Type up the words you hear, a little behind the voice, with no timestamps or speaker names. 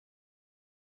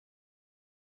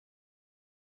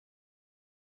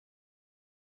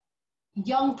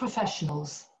young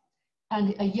professionals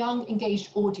and a young engaged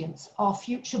audience are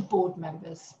future board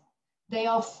members. They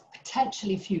are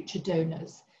potentially future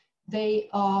donors. They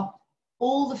are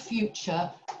all the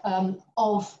future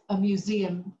of a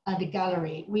museum and a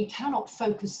gallery. We cannot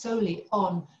focus solely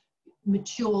on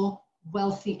mature,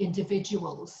 wealthy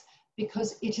individuals,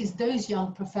 because it is those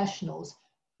young professionals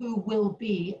who will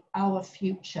be our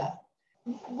future.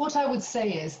 What I would say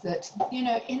is that, you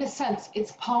know, in a sense,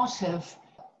 it's part of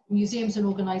museums and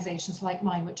organizations like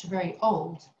mine, which are very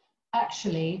old,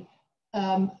 actually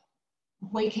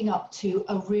waking up to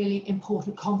a really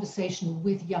important conversation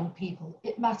with young people.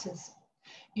 It matters.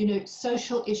 You know,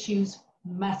 social issues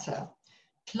matter.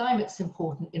 Climate's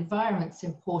important, environment's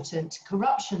important,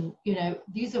 corruption, you know,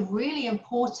 these are really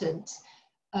important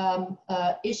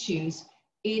issues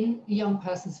in a young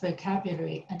person's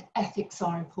vocabulary, and ethics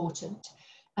are important.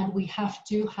 And we have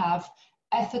to have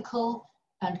ethical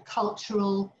and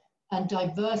cultural and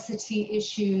diversity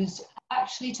issues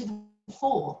actually to the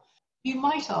fore. You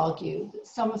might argue that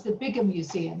some of the bigger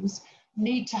museums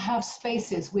need to have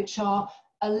spaces which are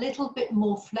a little bit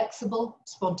more flexible,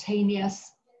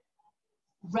 spontaneous,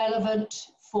 relevant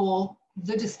for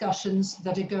the discussions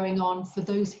that are going on, for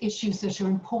those issues that are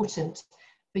important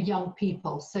for young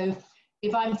people. So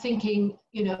if I'm thinking,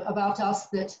 you know, about us,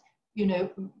 that, you know,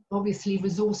 obviously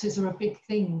resources are a big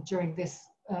thing during this,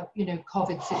 you know,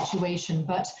 COVID situation,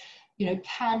 but, you know,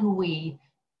 can we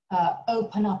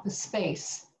open up a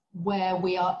space where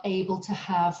we are able to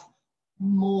have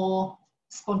more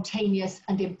spontaneous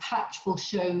and impactful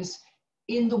shows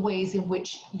in the ways in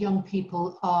which young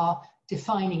people are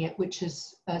defining it, which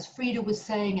is, as Frida was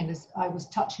saying, and as I was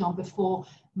touching on before,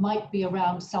 might be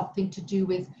around something to do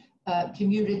with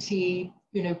community,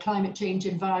 you know, climate change,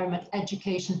 environment,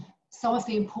 education, some of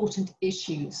the important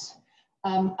issues.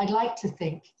 I'd like to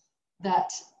think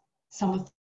that some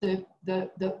of the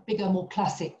bigger, more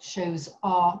classic shows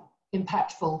are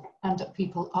impactful and that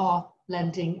people are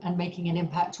lending and making an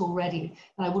impact already.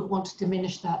 And I wouldn't want to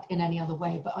diminish that in any other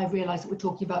way, but I realize that we're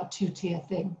talking about a two-tier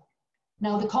thing.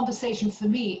 Now, the conversation for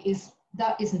me is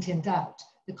that isn't in doubt.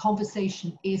 The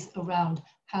conversation is around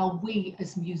how we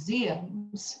as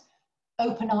museums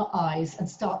open our eyes and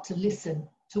start to listen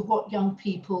to what young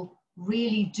people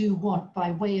really do want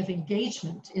by way of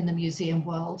engagement in the museum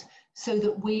world, so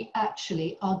that we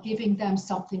actually are giving them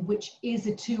something which is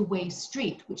a two-way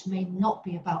street, which may not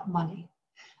be about money.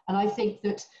 And I think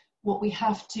that what we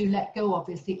have to let go of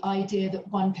is the idea that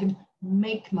one can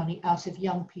make money out of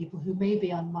young people who may be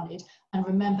unmoneyed, and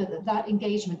remember that that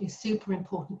engagement is super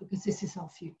important, because this is our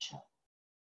future.